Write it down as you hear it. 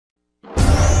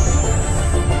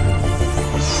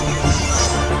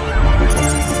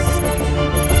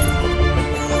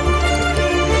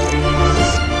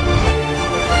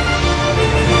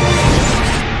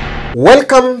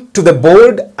Welcome to the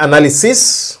bold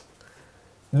analysis.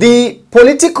 The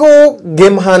political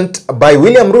game hunt by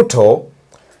William Ruto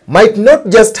might not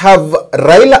just have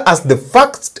Raila as the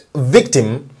first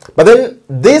victim, but then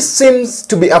this seems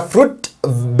to be a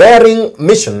fruit-bearing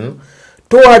mission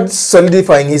towards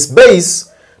solidifying his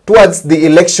base towards the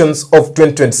elections of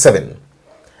 2027.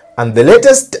 And the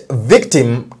latest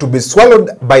victim to be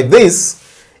swallowed by this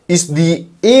is the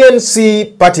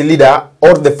ANC party leader,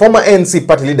 or the former ANC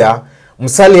party leader,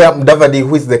 Musalia Mudavadi,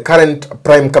 who is the current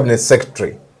Prime Cabinet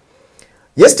Secretary.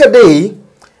 Yesterday,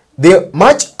 the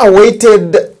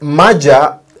much-awaited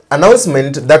merger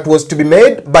announcement that was to be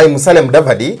made by Musalia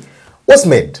Mudavadi was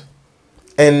made.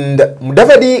 And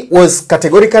Mudavadi was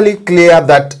categorically clear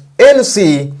that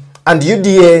ANC and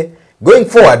UDA going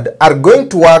forward are going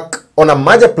to work on a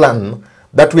merger plan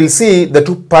that will see the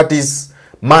two parties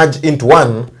merge into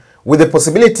one, with the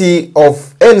possibility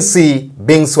of ANC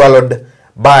being swallowed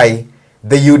by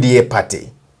the UDA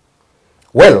party.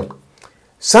 Well,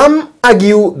 some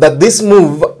argue that this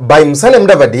move by Musalia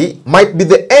Mudavadi might be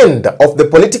the end of the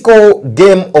political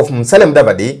game of Musalia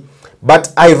Mudavadi,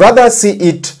 but I rather see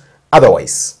it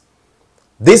otherwise.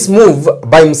 This move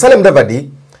by Musalia Mudavadi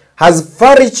has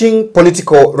far-reaching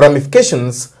political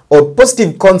ramifications or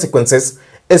positive consequences,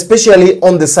 especially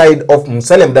on the side of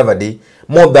Musalia Mudavadi,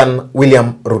 more than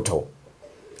William Ruto.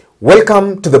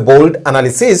 Welcome to the bold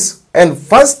analysis, and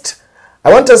first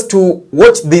I want us to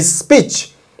watch this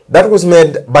speech that was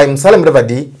made by Musalia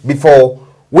Mudavadi before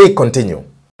we continue.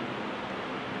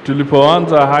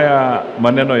 Tulipoanza haya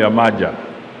maneno ya merger,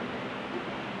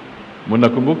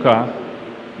 mnakumbuka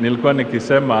nilikuwa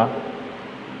nikisema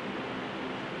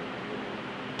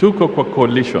tuko kwa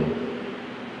coalition,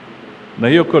 na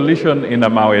hiyo coalition ina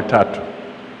mawe tatu.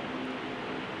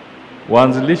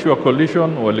 Waanzilishi wa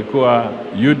coalition walikuwa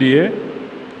UDA,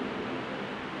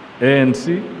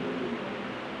 ANC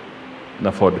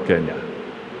na Ford Kenya.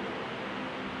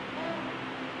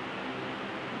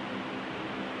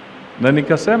 Na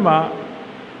nikasema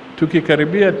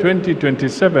tukikaribia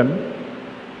 2027,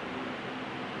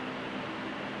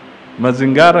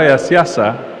 mazingara ya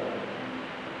siasa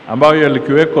ambayo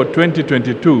yalikuweko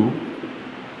 2022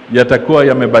 yatakuwa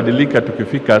yamebadilika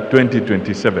tukifika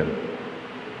 2027.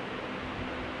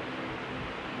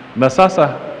 Na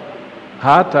sasa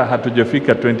hata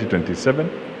hatujafika 2027.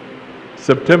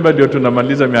 Septemba ndio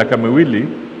tunamaliza miaka miwili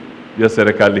ya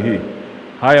serikali hii.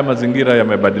 Haya mazingira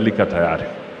yamebadilika tayari.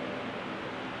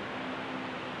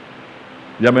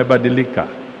 Yamebadilika.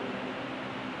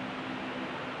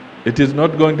 It is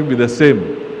not going to be the same.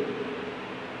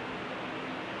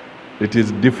 It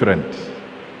is different.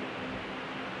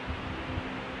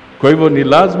 Kwa hivyo ni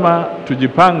lazima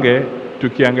tujipange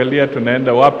tukiangalia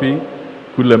tunaenda wapi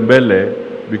kule mbele,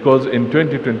 because in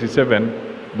 2027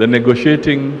 the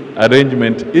negotiating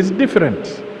arrangement is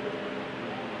different.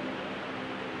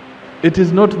 It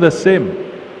is not the same.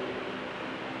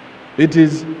 It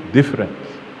is different.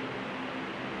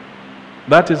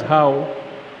 That is how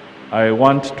I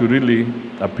want to really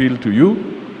appeal to you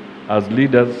as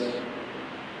leaders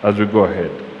as we go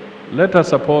ahead. Let us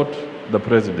support the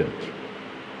president.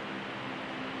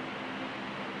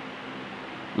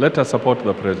 Let us support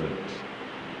the president.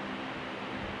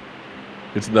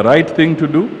 It's the right thing to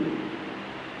do.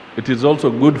 It is also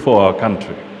good for our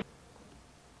country.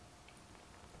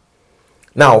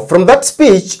 Now, from that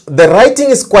speech, the writing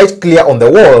is quite clear on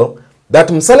the wall that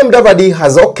Musalia Mudavadi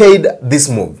has okayed this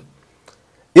move.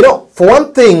 You know, for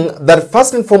one thing that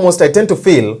first and foremost I tend to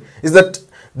feel is that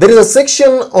there is a section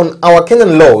on our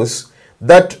Kenyan laws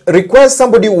that requires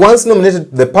somebody once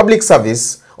nominated to the public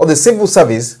service or the civil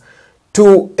service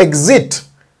to exit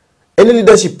any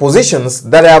leadership positions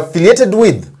that are affiliated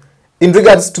with in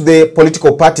regards to the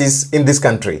political parties in this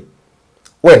country.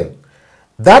 Well,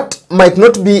 that might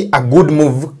not be a good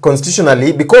move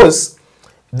constitutionally, because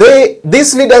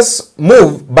these leaders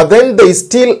move, but then they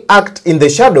still act in the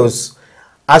shadows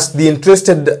as the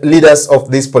interested leaders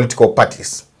of these political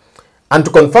parties. And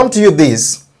to confirm to you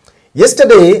this,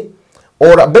 yesterday,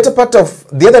 or a better part of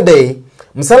the other day,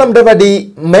 Musalia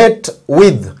Mudavadi met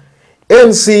with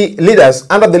ANC leaders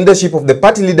under the leadership of the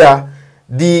party leader,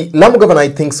 the Lamu governor, I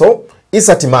think so,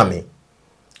 Issa Timami.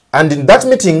 And in that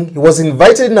meeting, he was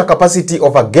invited in a capacity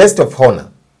of a guest of honor.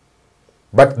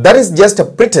 But that is just a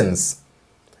pretense.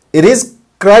 It is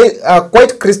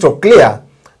quite crystal clear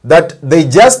that they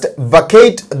just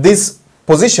vacate these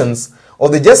positions, or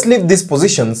they just leave these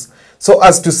positions so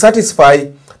as to satisfy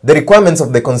the requirements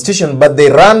of the constitution, but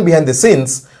they run behind the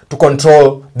scenes to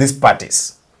control these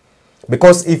parties.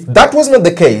 Because if that was not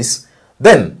the case,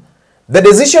 then the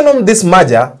decision on this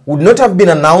merger would not have been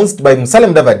announced by Musalia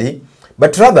Mudavadi,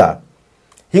 but rather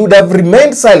he would have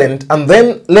remained silent and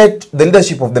then let the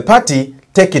leadership of the party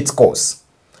take its course.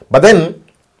 But then,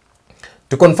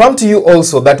 to confirm to you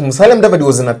also that Musalia Mudavadi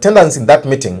was in attendance in that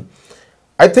meeting,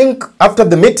 I think after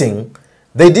the meeting,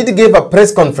 they did give a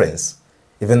press conference,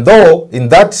 even though in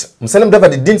that Musalia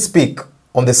Mudavadi didn't speak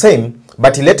on the same,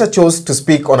 but he later chose to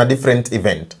speak on a different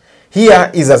event. Here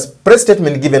is a press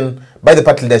statement given by the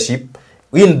party leadership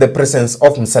in the presence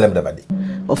of Musalia Mudavadi.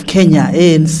 Of Kenya,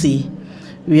 ANC,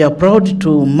 we are proud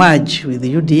to merge with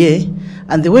the UDA,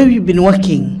 and the way we've been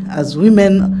working as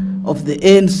women of the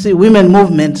ANC women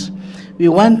movement, we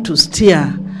want to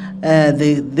steer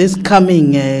this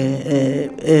coming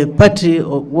party.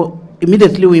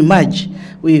 Immediately we merge,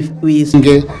 we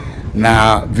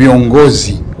na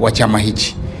viongozi wa chama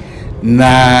hichi,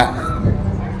 na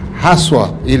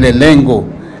haswa ile lengo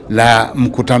la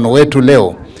mkutano wetu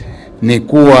leo ni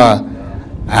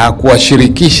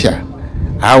kuwashirikisha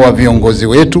hawa viongozi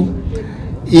wetu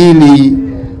ili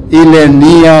ile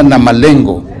nia na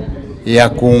malengo ya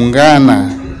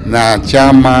kuungana na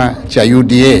chama cha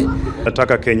UDA.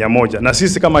 Nataka Kenya moja, na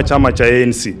sisi kama chama cha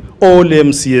ANC, all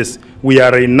MCS, we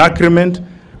are in agreement.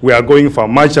 We are going for a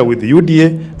merger with the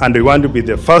UDA, and we want to be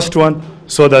the first one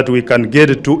so that we can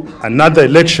get to another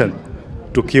election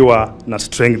tukiwa na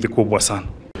strength kubwa sana.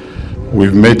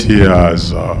 We've met here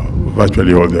as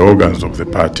virtually all the organs of the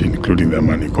party, including the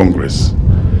Amani Congress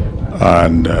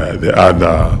and the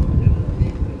other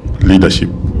leadership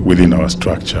within our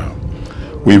structure.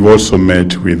 We've also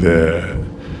met with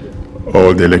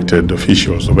all the elected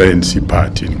officials of ANC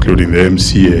party, including the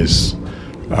MCAs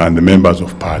and the members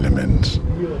of parliament.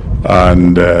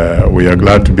 And we are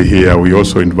glad to be here. We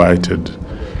also invited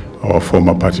our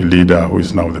former party leader, who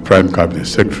is now the Prime Cabinet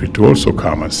Secretary, to also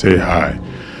come and say hi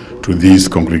to this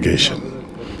congregation.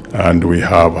 And we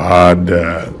have had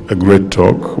a great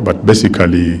talk, but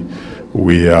basically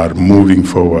we are moving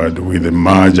forward with the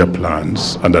merger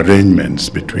plans and arrangements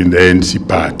between the ANC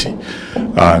party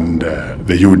and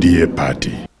the UDA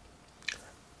party.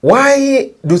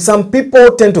 Why do some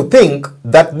people tend to think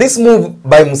that this move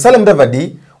by Musalia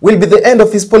Mudavadi will be the end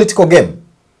of his political game?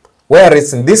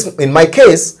 Whereas in my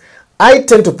case, I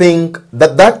tend to think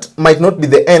that that might not be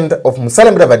the end of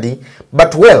Musalia Mudavadi,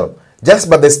 but well, just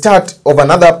by the start of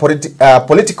another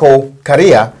political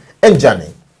career and journey.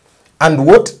 And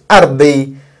what are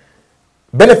the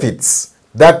benefits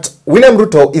that William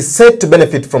Ruto is said to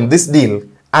benefit from this deal,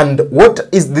 and what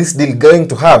is this deal going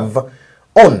to have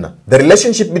on the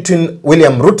relationship between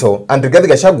William Ruto and Rigathi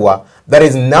Gachagua that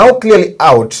is now clearly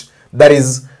out, that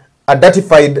is a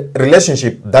dirtified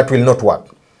relationship that will not work?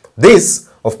 This,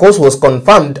 of course, was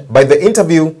confirmed by the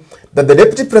interview that the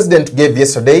Deputy President gave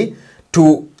yesterday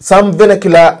to some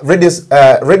vernacular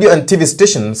radio and TV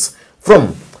stations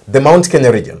from the Mount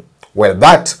Kenya region. Well,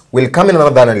 that will come in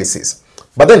another analysis.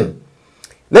 But then,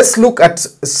 let's look at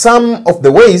some of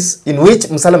the ways in which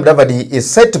Musalia Mudavadi is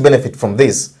said to benefit from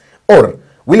this, or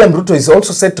William Ruto is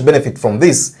also said to benefit from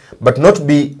this, but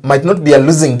might not be a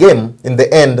losing game in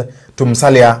the end to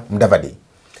Musalia Mudavadi.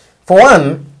 For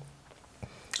one,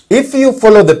 if you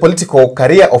follow the political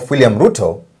career of William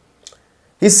Ruto,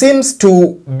 he seems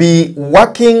to be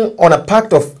working on a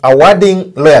pact of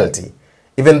awarding loyalty.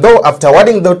 Even though after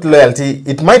awarding that loyalty,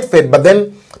 it might fade, but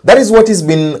then that is what he's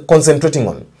been concentrating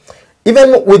on.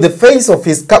 Even with the face of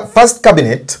his first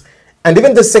cabinet, and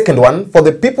even the second one, for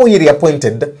the people he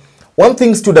reappointed, one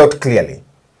thing stood out clearly,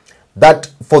 that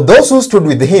for those who stood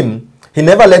with him, he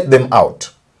never let them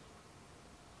out.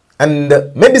 And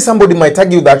maybe somebody might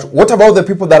argue that, what about the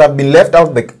people that have been left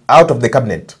out of the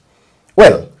cabinet?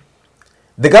 Well,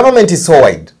 the government is so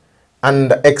wide,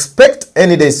 and expect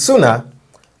any day sooner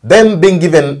them being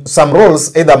given some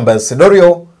roles, either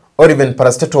ambassadorial or even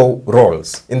parastatal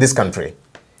roles in this country.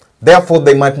 Therefore,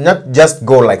 they might not just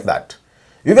go like that.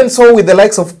 Even so with the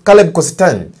likes of Caleb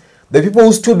Kositany, the people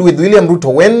who stood with William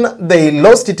Ruto when they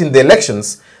lost it in the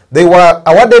elections, they were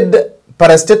awarded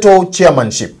parastatal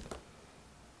chairmanship.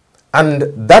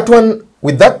 And that one,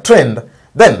 with that trend,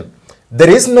 then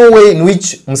there is no way in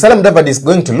which Musalia Mudavadi is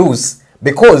going to lose,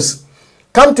 because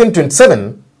come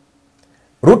 2027,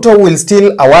 Ruto will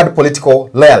still award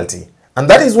political loyalty. And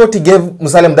that is what he gave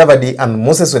Musalia Mudavadi and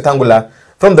Moses Wetangula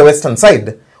from the western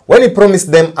side when he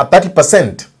promised them a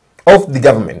 30% of the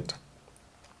government.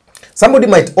 Somebody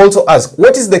might also ask,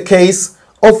 what is the case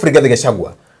of Rigathi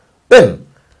Gachagua? Then,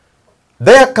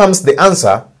 there comes the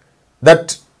answer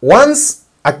that once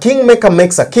a kingmaker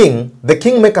makes a king, the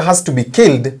kingmaker has to be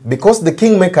killed, because the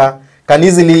kingmaker can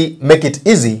easily make it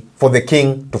easy for the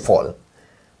king to fall.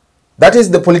 That is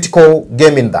the political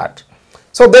game in that.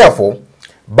 So therefore,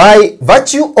 by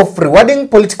virtue of rewarding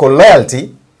political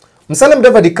loyalty, Musalia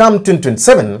Mudavadi come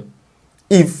 2027,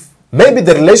 if maybe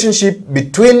the relationship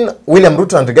between William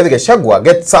Ruto and Rigathi Gachagua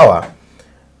gets sour,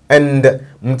 and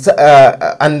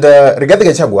Rigathi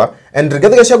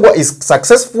Gachagua is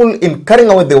successful in carrying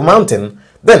away the mountain,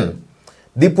 then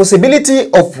the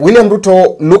possibility of William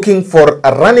Ruto looking for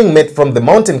a running mate from the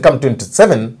mountain come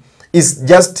 2027 is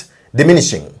just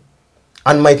diminishing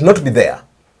and might not be there.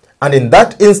 And in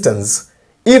that instance,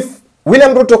 if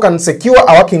William Ruto can secure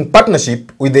a working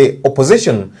partnership with the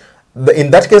opposition,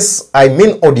 in that case I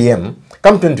mean ODM,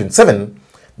 come 2027,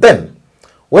 then,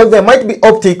 well, there might be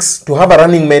optics to have a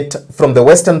running mate from the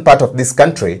western part of this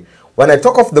country. When I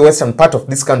talk of the western part of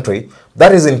this country,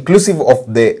 that is inclusive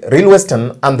of the real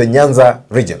western and the Nyanza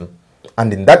region.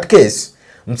 And in that case,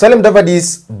 Musalia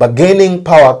Mudavadi's bargaining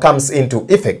power comes into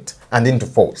effect and into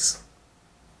force.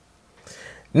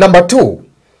 Number 2,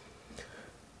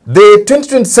 the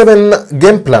 2027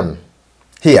 game plan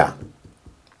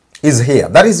is here.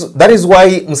 That is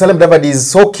why Musalia Mudavadi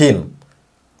is so keen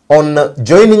on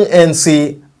joining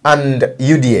ANC and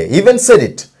UDA. He even said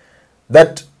it,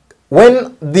 that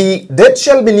when the date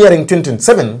shall be nearing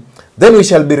 2027, then we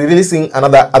shall be releasing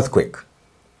another earthquake.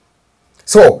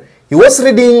 So he was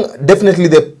reading definitely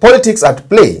the politics at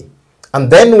play, and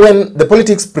then when the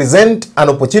politics present an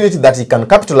opportunity that he can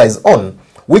capitalize on,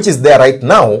 which is there right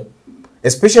now,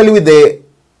 especially with the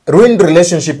ruined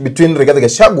relationship between Rigathi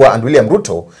Gachagua and William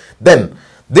Ruto, then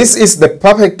this is the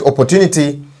perfect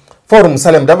opportunity for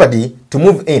Musalia Mudavadi to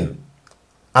move in.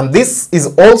 And this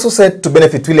is also said to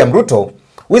benefit William Ruto,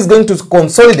 who is going to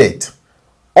consolidate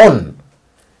on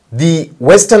the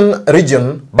western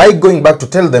region by going back to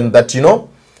tell them that, you know,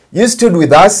 you stood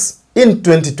with us in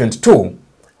 2022,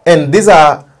 and these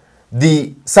are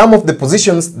some of the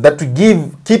positions that we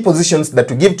give, key positions that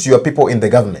we give to your people in the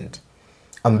government.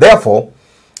 And therefore,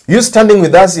 you standing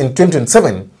with us in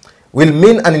 2027 will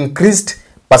mean an increased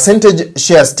percentage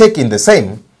share stake in the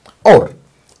same, or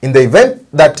in the event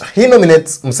that he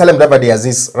nominates Musalia Mudavadi as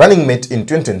his running mate in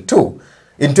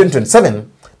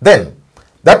 2027, then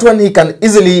that one he can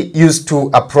easily use to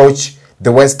approach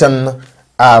the western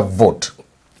vote.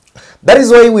 That is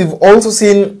why we've also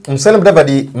seen Musalia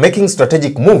Mudavadi making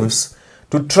strategic moves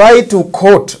to try to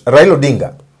court Raila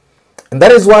Odinga. And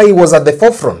that is why he was at the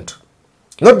forefront,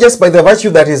 not just by the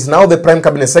virtue that he is now the Prime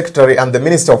Cabinet Secretary and the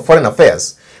Minister of Foreign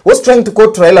Affairs. He was trying to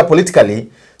court Raila politically,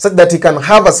 such that he can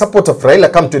have a support of Raila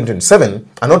come 2027,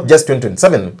 and not just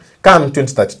 2027, come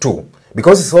 2032.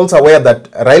 Because he's also aware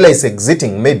that Raila is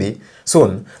exiting, maybe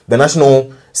soon, the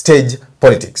national stage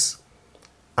politics.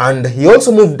 And he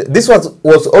also moved, this was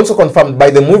also confirmed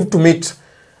by the move to meet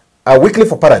Wycliffe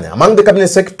Oparanya. Among the Cabinet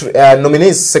Secretary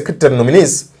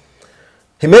nominees,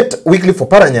 he met Wycliffe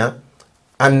Oparanya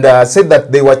and said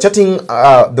that they were chatting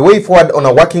the way forward on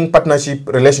a working partnership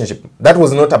relationship. That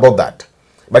was not about that,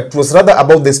 but it was rather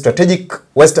about the strategic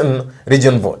Western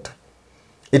region vote.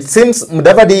 It seems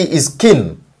Mudavadi is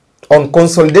keen on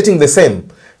consolidating the same,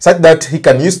 such that he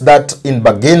can use that in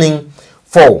bargaining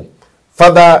for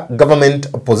further government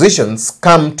positions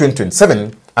come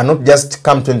 2027, and not just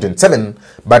come 2027,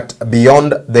 but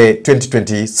beyond the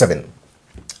 2027.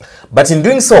 But in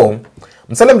doing so,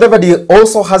 Musalia Mudavadi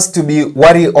also has to be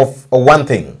wary of one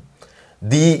thing: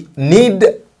 the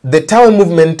Tawe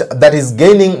movement that is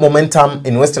gaining momentum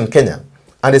in Western Kenya,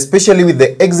 and especially with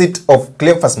the exit of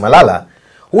Cleophas Malala,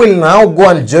 who will now go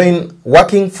and join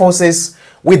working forces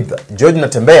with George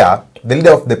Natembeya, the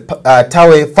leader of the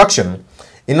Tawe faction,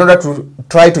 in order to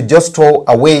try to just throw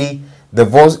away the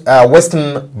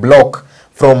Western bloc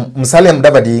from Musalia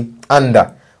Mudavadi and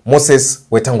Moses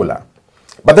Wetangula.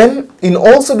 But then, in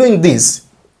also doing this,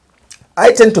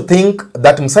 I tend to think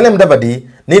that Musalia Mudavadi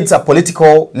needs a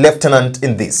political lieutenant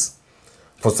in this.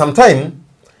 For some time,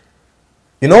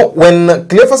 you know, when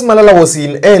Cleophas Malala was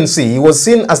in ANC, he was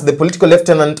seen as the political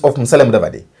lieutenant of Musalia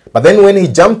Mudavadi. But then when he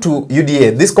jumped to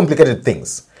UDA, this complicated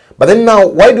things. But then now,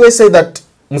 why do I say that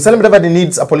Musalia Mudavadi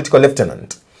needs a political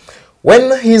lieutenant?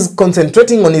 When he's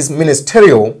concentrating on his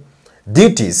ministerial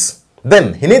duties,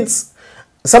 then he needs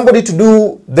somebody to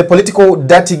do the political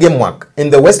dirty game work in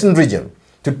the Western region,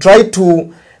 to try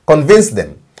to convince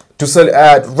them to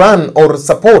run or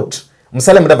support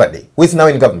Musalia Mudavadi, who is now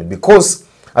in government. Because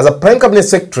as a Prime Cabinet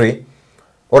Secretary,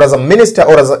 or as a minister,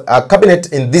 or as a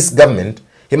cabinet in this government,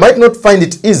 he might not find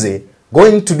it easy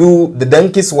going to do the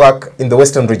donkey's work in the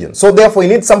Western region. So therefore, he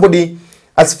needs somebody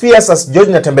as fierce as George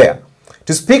Natembeya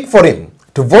to speak for him,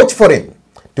 to vote for him,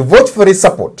 to vote for his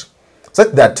support,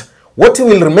 such that what he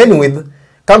will remain with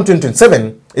come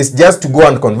 2027 is just to go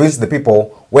and convince the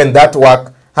people when that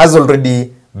work has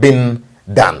already been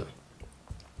done.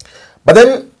 But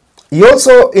then, he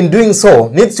also, in doing so,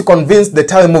 needs to convince the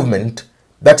Tawe movement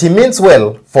that he means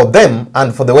well for them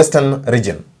and for the Western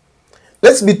region.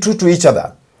 Let's be true to each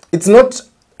other. It's not,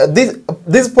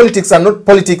 these politics are not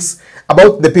politics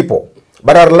about the people,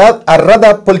 but are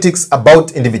rather politics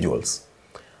about individuals.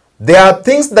 There are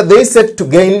things that they set to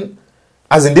gain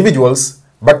as individuals,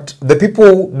 but the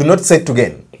people do not set to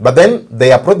gain. But then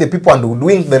they approach the people and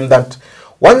doing them that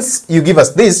once you give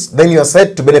us this, then you are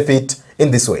set to benefit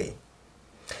in this way.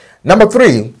 Number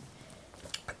 3,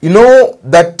 you know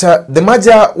that the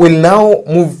merger will now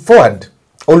move forward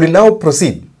or will now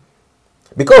proceed.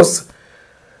 Because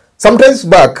sometimes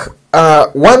back,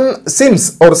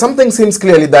 something seems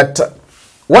clearly that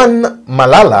one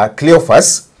Malala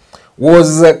Cleophas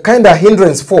was a kind of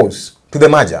hindrance force to the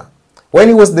merger when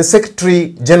he was the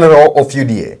Secretary General of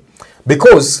UDA.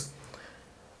 Because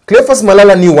Cleophas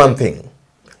Malala knew one thing: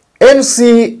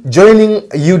 ANC joining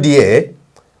UDA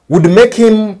would make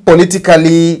him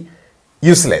politically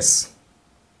useless.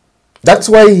 That's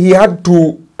why he had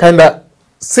to kind of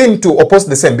seem to oppose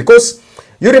the same. Because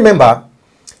you remember,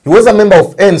 he was a member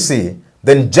of ANC,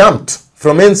 then jumped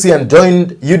from ANC and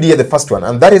joined UDA, the first one.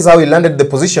 And that is how he landed the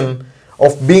position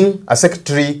of being a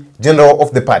Secretary General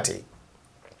of the party.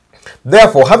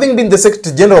 Therefore, having been the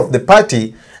Secretary General of the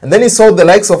party, and then he saw the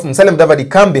likes of Musalia Mudavadi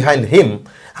come behind him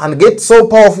and get so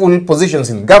powerful positions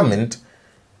in government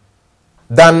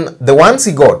than the ones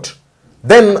he got,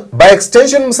 then by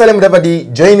extension Musalia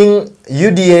Mudavadi joining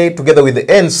UDA together with the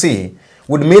ANC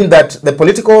would mean that the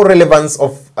political relevance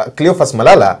of Cleophas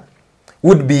Malala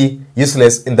would be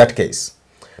useless in that case.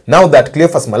 Now that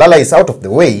Cleophas Malala is out of the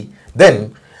way,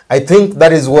 then I think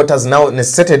that is what has now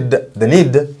necessitated the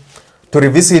need to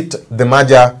revisit the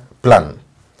merger plan.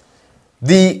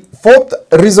 The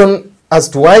 4th reason as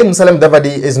to why Musalia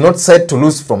Mudavadi is not set to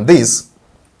lose from this,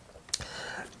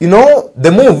 you know,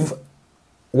 the move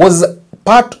was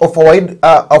part of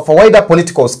a wider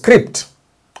political script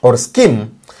or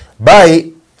scheme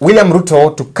by William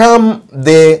Ruto to calm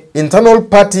the internal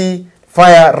party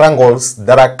fire wrangles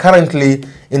that are currently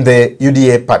in the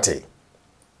UDA party.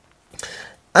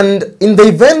 And in the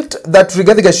event that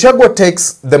Rigathi Gachagua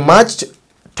takes the much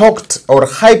talked or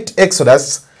hyped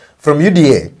exodus from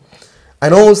UDA, I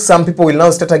know some people will now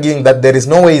start arguing that there is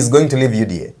no way he's going to leave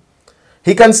UDA.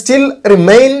 He can still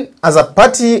remain as a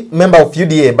party member of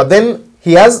UDA, but then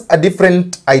he has a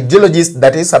different ideologies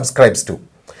that he subscribes to.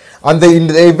 And in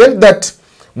the event that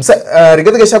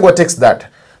Rigathi Gachagua takes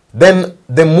that, then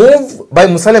the move by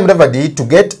Musalia Mudavadi to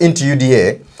get into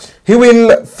UDA, he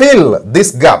will fill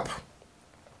this gap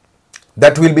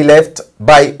that will be left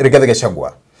by Rigathi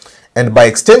Gachagua. And by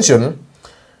extension,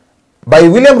 by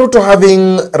William Ruto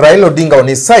having Raila Odinga on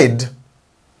his side,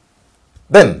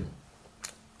 then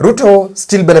Ruto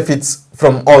still benefits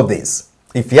from all this.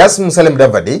 If he has Musalia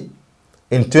Mudavadi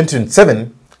in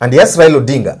 2027 and he has Raila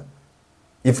Odinga,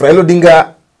 if Raila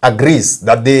Odinga agrees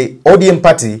that the ODM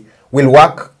party will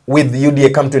work with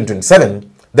UDA come 2027,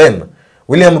 then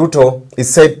William Ruto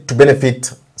is said to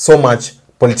benefit so much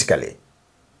politically.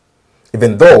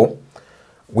 Even though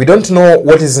we don't know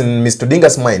what is in Mr.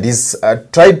 Odinga's mind. He's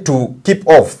tried to keep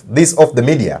this off the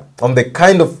media on the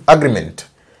kind of agreement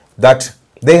that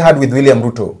they had with William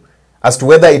Ruto as to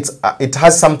whether it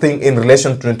has something in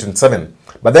relation to 2027.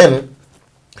 But then,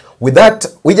 with that,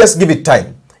 we just give it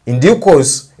time. In due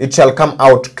course, it shall come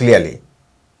out clearly,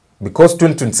 because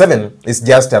 2027 is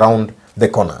just around the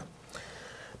corner.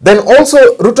 Then also,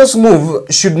 Ruto's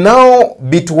move should now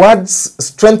be towards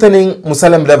strengthening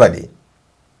Musalia Mudavadi.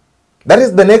 That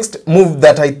is the next move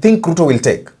that I think Ruto will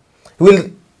take. He will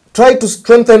try to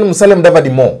strengthen Musalia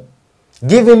Mudavadi more,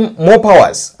 give him more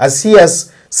powers as he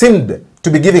has seemed to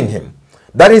be giving him.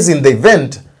 That is in the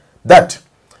event that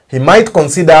he might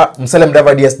consider Musalia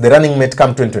Mudavadi as the running mate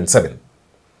come 2027.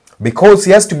 Because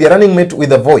he has to be a running mate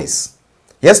with a voice.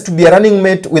 He has to be a running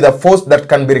mate with a force that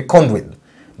can be reckoned with.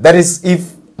 That is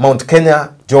if Mount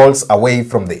Kenya jolts away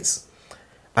from this.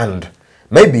 And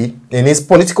maybe in his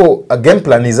political game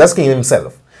plan, he's asking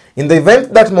himself, in the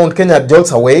event that Mount Kenya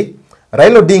jolts away,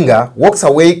 Raila Odinga walks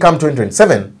away come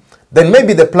 2027, then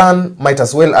maybe the plan might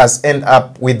as well as end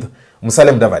up with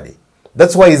Musalia Mudavadi.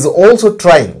 That's why he's also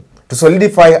trying to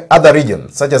solidify other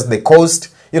regions, such as the coast,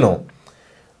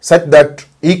 such that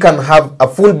he can have a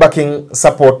full backing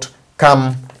support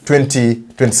come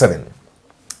 2027.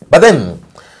 But then,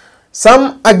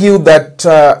 some argue that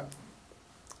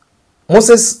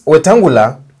Moses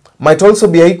Wetangula might also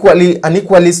be an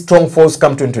equally strong force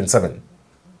come 2027.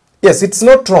 Yes, it's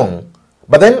not wrong.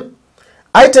 But then,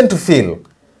 I tend to feel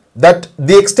that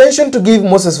the extension to give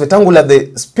Moses Wetangula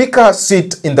the speaker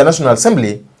seat in the National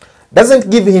Assembly doesn't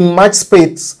give him much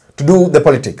space to to do the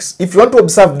politics. If you want to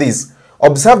observe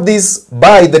this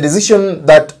by the decision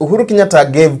that Uhuru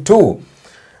Kenyatta gave to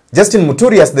Justin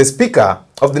Muturi as the Speaker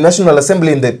of the National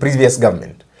Assembly in the previous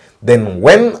government. Then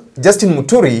when Justin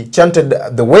Muturi chanted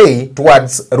the way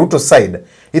towards Ruto's side,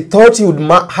 he thought he would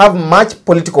have much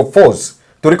political force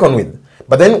to reckon with.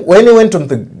 But then when he went on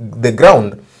the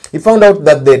ground, he found out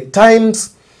that the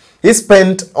times he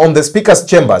spent on the Speaker's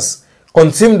chambers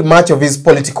consumed much of his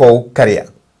political career.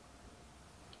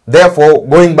 Therefore,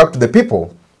 going back to the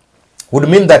people would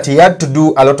mean that he had to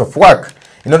do a lot of work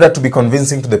in order to be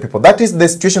convincing to the people. That is the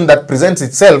situation that presents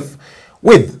itself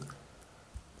with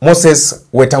Moses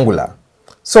Wetangula.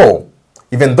 So,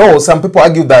 even though some people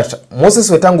argue that Moses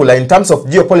Wetangula in terms of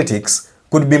geopolitics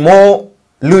could be more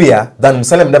Luya than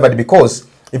Musalia Mudavadi, because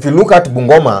if you look at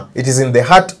Bungoma, it is in the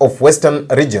heart of Western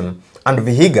region, and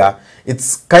Vihiga,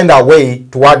 it's kind of way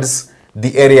towards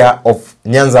the area of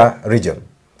Nyanza region.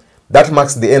 That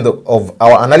marks the end of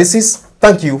our analysis.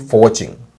 Thank you for watching.